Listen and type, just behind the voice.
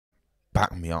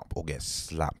back me up or get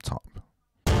slapped up.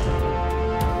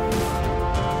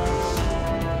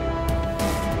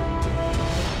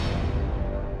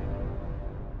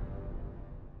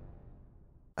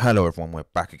 Hello everyone, we're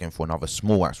back again for another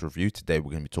Small Axe review. Today we're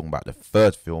going to be talking about the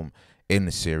third film in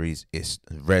the series. It's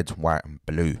Red, White and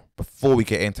Blue. Before we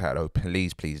get into that though,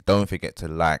 please don't forget to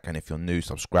like, and if you're new,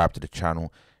 subscribe to the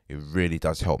channel. It really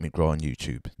does help me grow on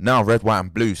YouTube. Now, Red, White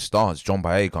and Blue stars John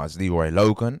Boyega as Leroy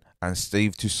Logan and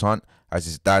Steve Toussaint as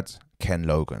his dad, Ken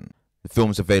Logan. The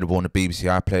film is available on the BBC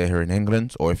iPlayer here in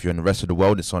England, or if you're in the rest of the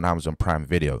world, it's on Amazon Prime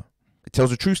Video. It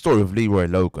tells a true story of Leroy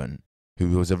Logan, who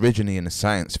was originally in the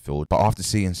science field, but after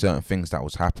seeing certain things that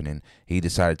was happening, he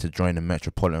decided to join the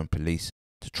Metropolitan Police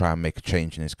to try and make a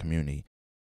change in his community.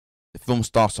 The film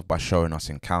starts off by showing us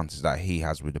encounters that he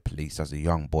has with the police as a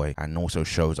young boy, and also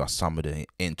shows us some of the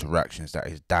interactions that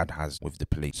his dad has with the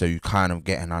police, so you kind of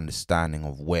get an understanding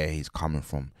of where he's coming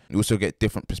from. You also get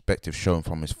different perspectives shown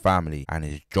from his family and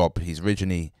his job. He's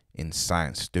originally in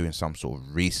science doing some sort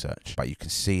of research, but you can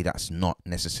see that's not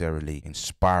necessarily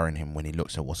inspiring him when he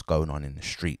looks at what's going on in the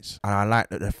streets. And I like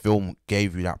that the film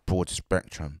gave you that broad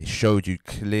spectrum. It showed you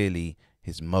clearly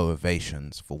his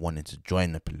motivations for wanting to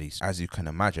join the police. As you can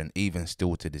imagine, even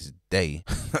still to this day,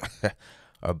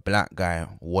 a black guy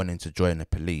wanting to join the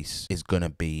police is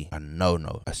gonna be a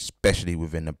no-no, especially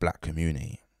within the black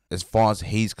community. As far as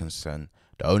he's concerned,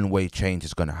 the only way change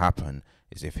is gonna happen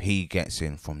is if he gets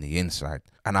in from the inside.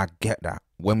 And I get that.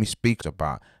 When we speak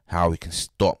about how we can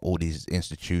stop all these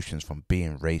institutions from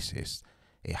being racist,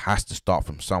 it has to start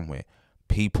from somewhere.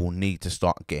 People need to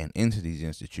start getting into these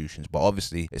institutions, but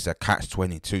obviously it's a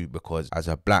catch-22, because as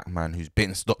a black man who's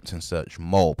been stopped and searched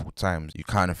multiple times, you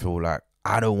kind of feel like,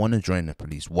 I don't want to join the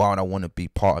police. Why would I want to be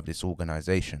part of this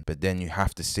organization? But then you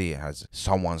have to see it as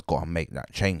someone's got to make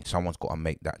that change. Someone's got to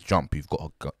make that jump. You've got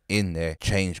to go in there,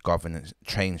 change governance,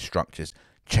 change structures,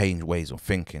 change ways of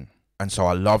thinking. And so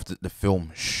I love that the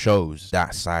film shows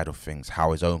that side of things,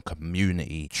 how his own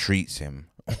community treats him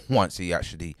once he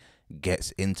actually gets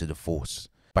into the force.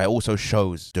 But it also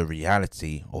shows the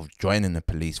reality of joining the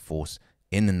police force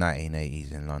in the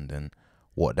 1980s in London,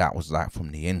 what that was like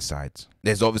from the inside.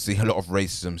 There's obviously a lot of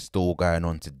racism still going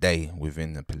on today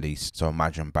within the police, so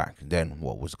imagine back then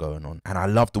what was going on. And I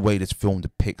love the way this film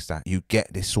depicts that. You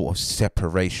get this sort of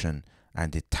separation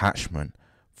and detachment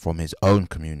from his own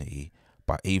community,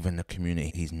 but even the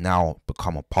community he's now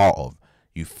become a part of,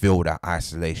 you feel that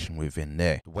isolation within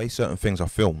there. The way certain things are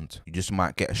filmed, you just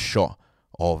might get a shot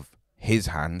of his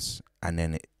hands and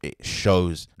then it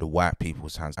shows the white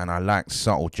people's hands. And I like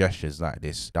subtle gestures like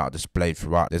this that are displayed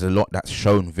throughout. There's a lot that's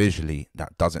shown visually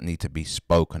that doesn't need to be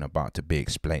spoken about to be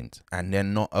explained. And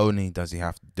then not only does he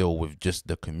have to deal with just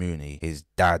the community, his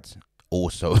dad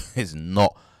also is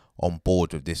not on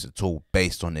board with this at all,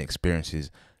 based on the experiences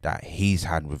that he's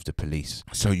had with the police.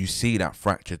 So you see that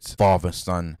fractured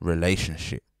father-son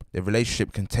relationship. The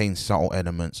relationship contains subtle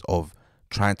elements of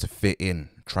trying to fit in,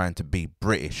 trying to be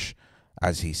British,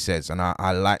 as he says. And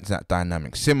I like that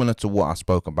dynamic. Similar to what I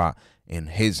spoke about in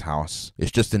His House. It's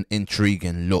just an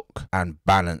intriguing look and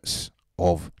balance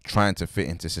of trying to fit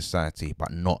into society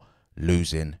but not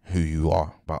losing who you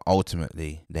are. But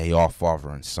ultimately, they are father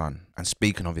and son. And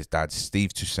speaking of his dad,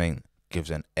 Steve Toussaint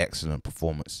gives an excellent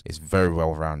performance. It's very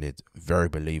well rounded, very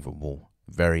believable,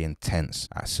 very intense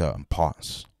at certain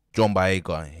parts. John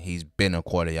Boyega, he's been a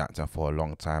quality actor for a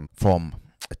long time. From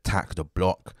Attack the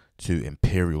Block to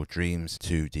Imperial Dreams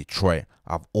to Detroit,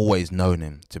 I've always known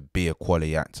him to be a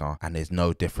quality actor, and there's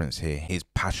no difference here. His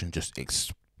passion just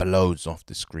explodes off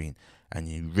the screen, and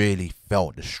you really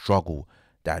felt the struggle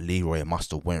that Leroy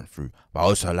must have went through. But I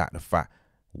also like the fact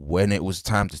when it was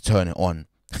time to turn it on,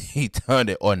 he turned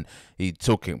it on. He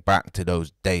took it back to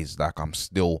those days, like, I'm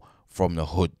still from the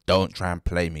hood, don't try and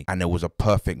play me. And there was a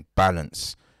perfect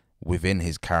balance within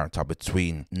his character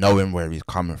between knowing where he's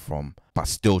coming from but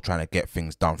still trying to get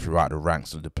things done throughout the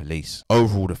ranks of the police.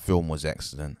 Overall, the film was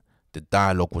excellent. The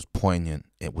dialogue was poignant,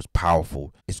 it was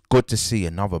powerful. It's good to see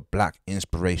another black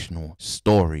inspirational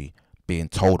story being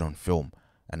told on film.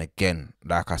 And again,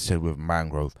 like I said with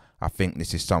Mangrove, I think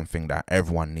this is something that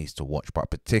everyone needs to watch,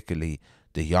 but particularly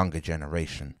the younger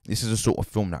generation. This is a sort of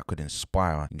film that could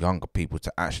inspire younger people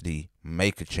to actually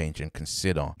make a change and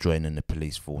consider joining the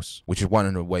police force, which is one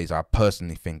of the ways I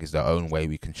personally think is the only way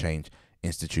we can change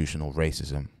institutional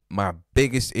racism. My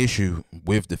biggest issue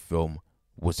with the film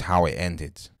was how it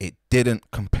ended. It didn't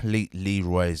complete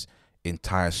Leroy's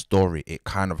entire story. It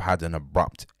kind of had an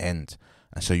abrupt end,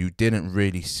 and so you didn't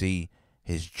really see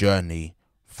his journey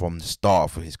from the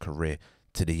start of his career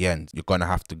to the end. You're gonna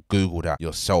have to Google that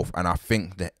yourself, and I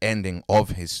think the ending of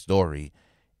his story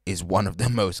is one of the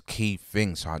most key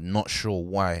things. So I'm not sure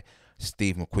why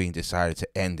Steve McQueen decided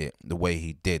to end it the way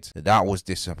he did. That was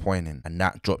disappointing, and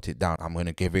that dropped it down. I'm going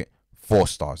to give it 4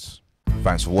 stars.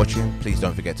 Thanks for watching. Please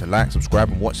don't forget to like, subscribe,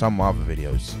 and watch some of my other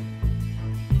videos.